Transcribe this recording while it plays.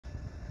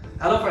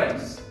Hello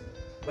friends,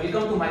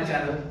 welcome to my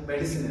channel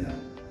Medicine Era.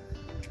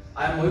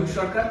 I am Mohit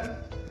Sarkar.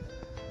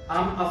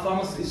 I am a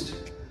pharmacist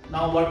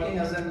now working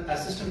as an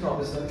assistant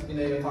professor in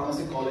a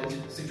pharmacy college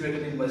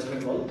situated in West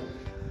Bengal.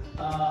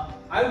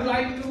 I would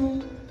like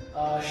to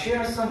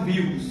share some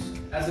views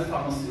as a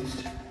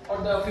pharmacist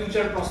or the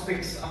future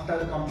prospects after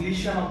the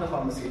completion of the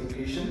pharmacy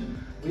education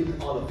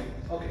with all of you.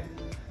 Okay.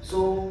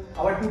 So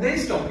our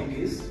today's topic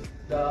is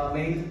the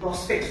main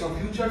prospects or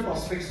future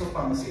prospects of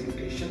pharmacy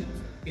education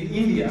in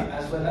India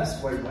as well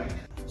as worldwide.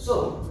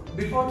 So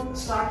before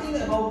starting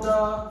about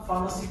the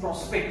pharmacy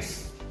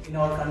prospects in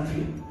our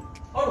country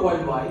or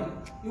worldwide,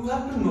 you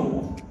have to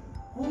know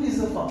who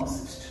is a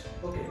pharmacist.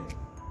 Okay.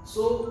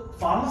 So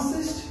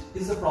pharmacist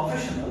is a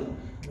professional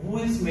who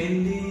is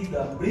mainly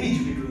the bridge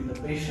between the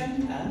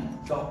patient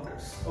and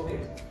doctors. Okay.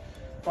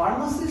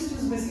 Pharmacist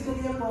is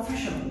basically a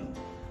professional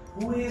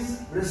who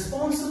is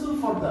responsible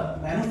for the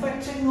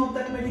manufacturing of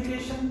that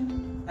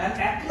medication and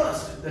at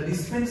last the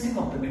dispensing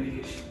of the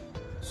medication.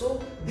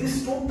 So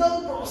this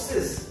total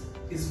process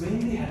is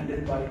mainly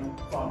handled by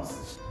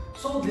pharmacists.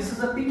 So this is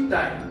a peak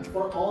time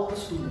for all the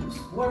students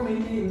who are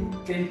mainly in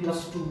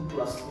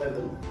 10+2+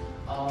 level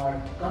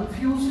are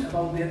confused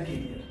about their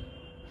career,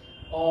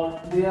 or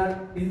they are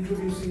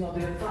introducing or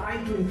they are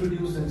trying to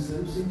introduce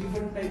themselves in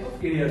different type of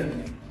career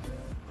avenue.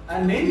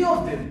 And many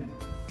of them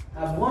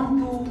have want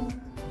to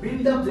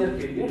build up their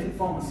career in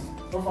pharmacy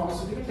or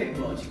pharmaceutical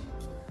technology.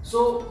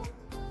 So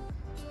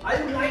I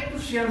would like to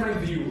share my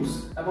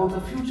views about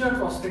the future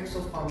prospects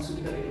of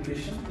pharmaceutical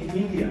education in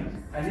India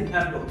and in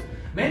abroad,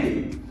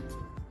 mainly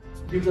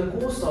due to the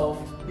course of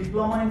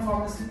diploma in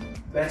pharmacy,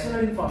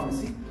 bachelor in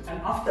pharmacy,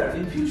 and after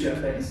in future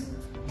that is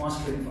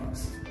master in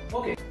pharmacy.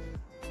 Okay,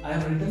 I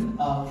have written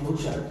a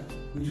flowchart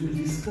which will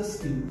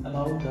discuss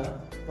about the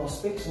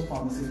prospects of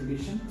pharmacy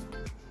education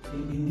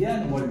in India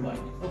and worldwide.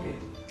 Okay,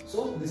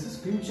 so this is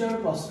future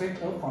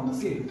prospect of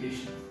pharmacy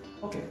education.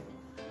 Okay.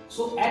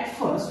 So at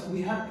first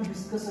we have to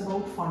discuss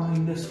about pharma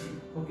industry.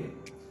 Okay.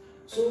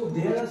 So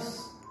there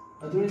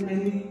are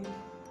mainly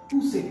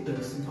two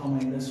sectors in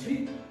pharma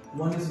industry.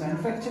 One is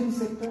manufacturing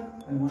sector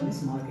and one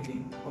is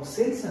marketing or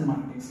sales and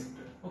marketing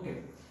sector. Okay.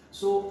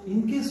 So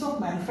in case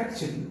of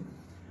manufacturing,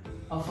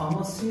 a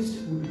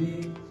pharmacist would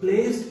be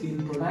placed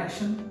in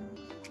production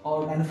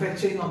or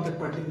manufacturing of that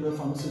particular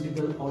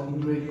pharmaceutical or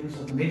ingredients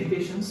of the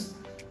medications.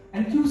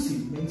 And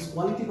QC means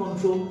quality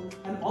control,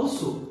 and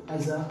also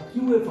as a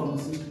QA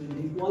pharmacist will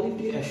be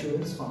quality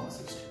assurance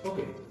pharmacist.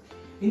 Okay.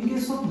 In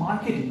case of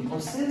marketing or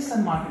sales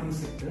and marketing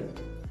sector,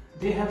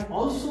 they have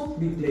also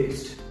been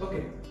placed.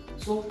 Okay.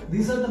 So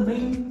these are the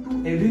main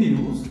two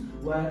avenues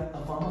where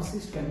a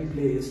pharmacist can be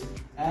placed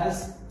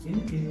as in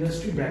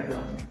industry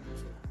background.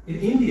 In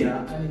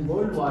India and in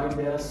worldwide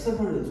there are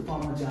several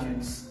pharma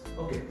giants.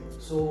 Okay.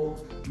 So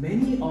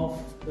many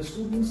of the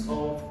students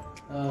of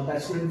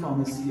bachelor in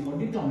pharmacy or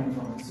diploma in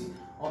pharmacy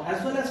or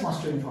as well as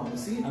master in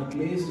pharmacy are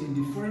placed in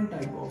different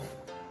type of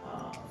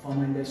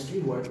pharma industry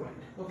worldwide.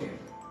 Okay,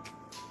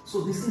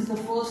 so this is the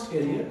first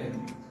career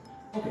avenue.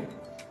 Okay,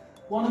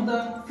 one of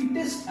the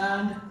fittest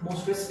and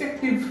most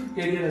respective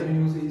career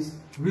avenues is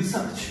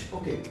research.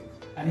 Okay,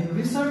 and in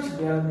research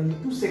there are mainly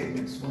two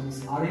segments. One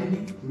is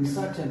R&D,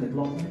 research and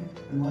development,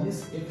 and one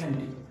is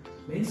F&D,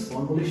 means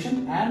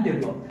formulation and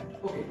development.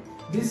 Okay.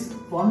 This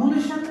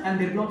formulation and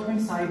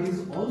development side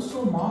is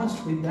also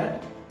merged with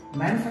that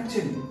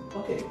manufacturing.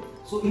 Okay,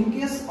 so in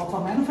case of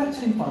a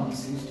manufacturing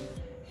pharmacist,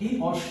 he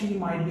or she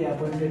might be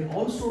appointed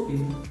also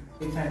in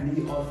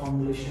F&D or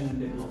formulation and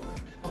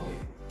development. Okay,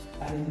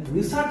 and in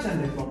research and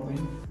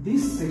development,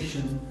 this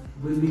section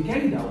will be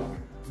carried out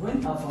when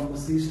a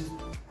pharmacist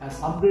has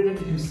upgraded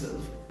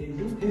himself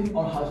into him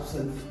or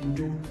herself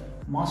into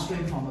master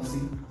in pharmacy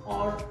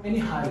or any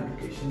higher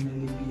education,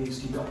 mainly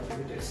PhD,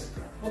 doctorate,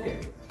 etc. Okay.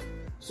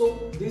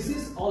 So this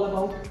is all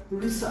about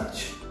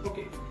research.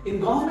 Okay. In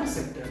government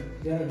sector,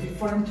 there are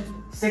different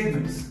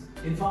segments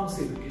in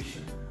pharmacy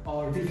education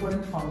or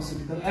different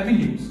pharmaceutical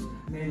avenues.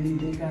 Mainly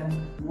they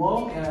can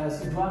work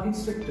as drug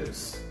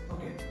inspectors.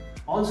 Okay.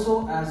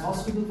 Also as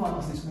hospital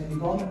pharmacists, many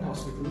government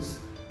hospitals,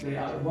 they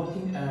are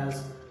working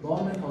as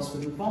government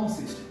hospital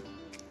pharmacists.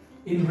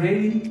 In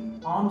railway,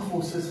 armed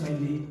forces,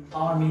 mainly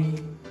army,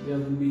 there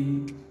will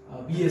be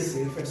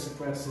BSF,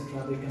 etc.,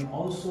 etc. They can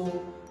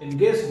also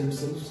engage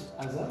themselves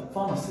as a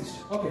pharmacist.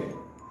 Okay.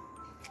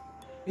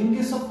 In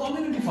case of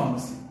community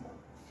pharmacy,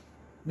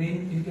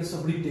 in case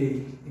of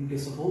retail, in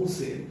case of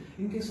wholesale,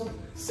 in case of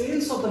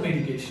sales of the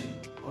medication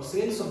or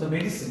sales of the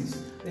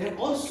medicines, they have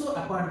also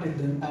appointed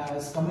them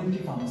as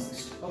community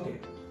pharmacists. Okay.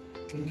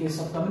 In case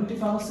of community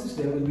pharmacists,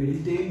 there will be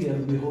retail, there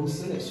will be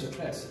wholesale,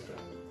 etc., etc.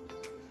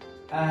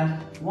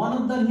 And one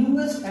of the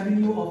newest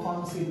avenue of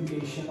pharmacy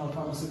education or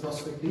pharmacy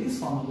prospect is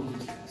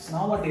pharmacovigilance.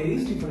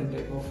 Nowadays, different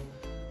type of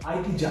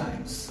IT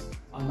giants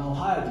are now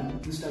hiring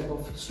this type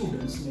of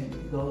students, mainly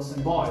girls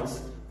and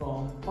boys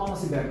from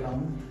pharmacy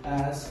background,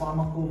 as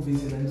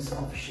pharmacovigilance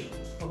official.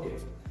 Okay,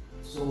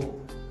 so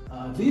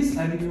this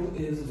avenue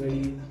is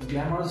very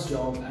glamorous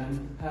job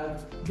and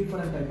have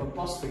different type of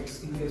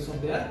prospects in case of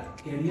their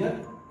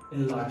career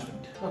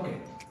enlargement.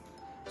 Okay,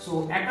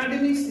 So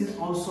academics is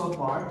also a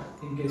part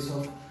in case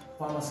of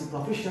pharmacy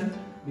profession,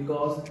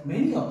 because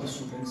many of the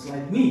students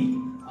like me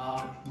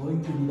are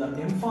going to do the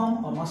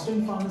M.Pharm or Master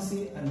in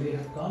Pharmacy, and they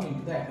have come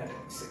into the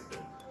academic sector,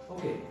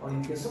 okay, or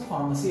in case of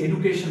pharmacy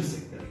education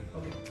sector,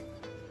 okay.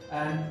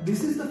 And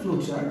this is the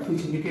flowchart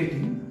which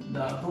indicating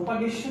the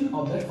propagation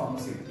of that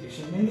pharmacy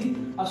education. Mainly,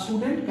 a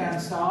student can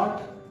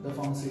start the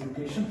pharmacy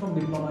education from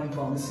diploma in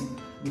pharmacy.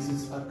 This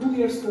is a 2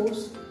 years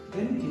course.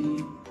 Then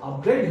he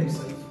upgrade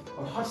himself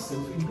or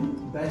herself into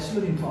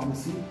bachelor in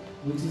pharmacy,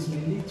 which is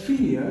mainly 3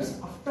 years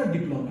after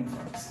diploma in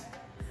pharmacy.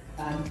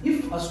 And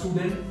if a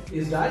student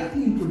is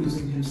directly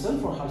introducing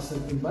himself or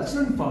herself in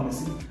bachelor in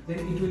pharmacy, then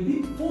it will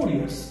be 4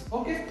 years,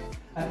 okay.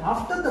 And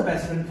after the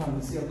bachelor in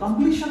pharmacy or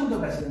completion of the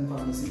bachelor in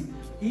pharmacy,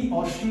 he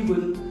or she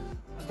will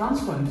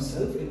transfer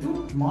himself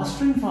into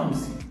master in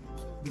pharmacy.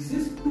 This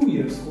is 2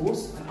 years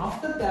course, and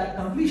after that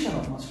completion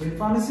of master in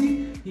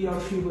pharmacy, he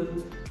or she will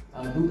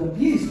do the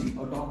PhD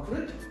or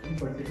doctorate in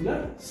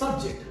particular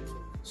subject.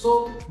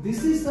 So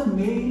this is the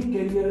main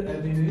career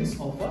avenues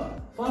of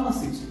a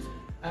pharmacist,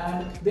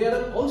 and there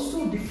are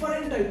also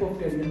different type of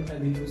career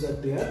avenues are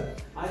there.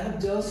 I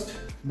have just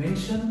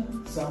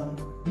mentioned some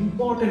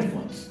important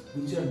ones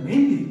which are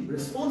mainly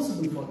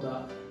responsible for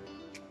the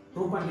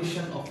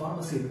propagation of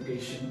pharmacy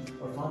education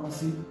or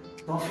pharmacy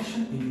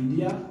profession in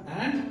India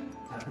and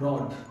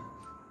abroad.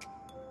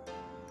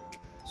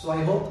 So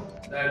I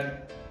hope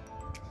that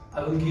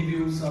I will give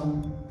you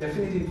some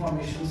definite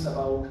information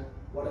about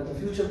what are the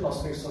future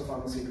prospects of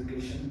pharmacy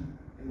education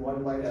in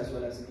worldwide as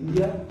well as in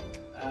India.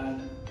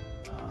 And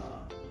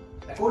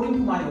according to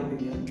my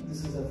opinion,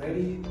 this is a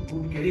very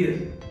good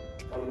career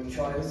for your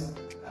choice.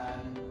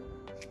 And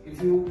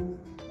if you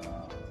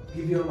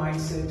give your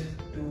mindset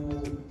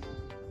to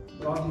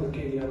brought up your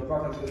career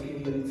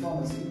in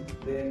pharmacy,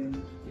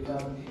 then you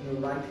have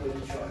your right way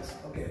to choice.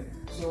 Okay,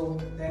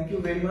 so thank you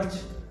very much.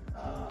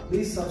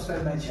 Please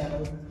subscribe my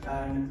channel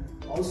and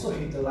also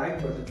hit the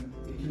like button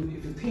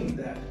if you think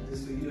that this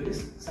video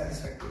is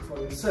satisfactory for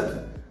yourself.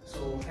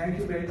 So thank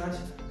you very much.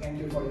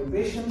 Thank you for your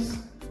patience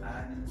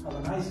and have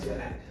a nice day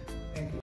ahead. Thank you.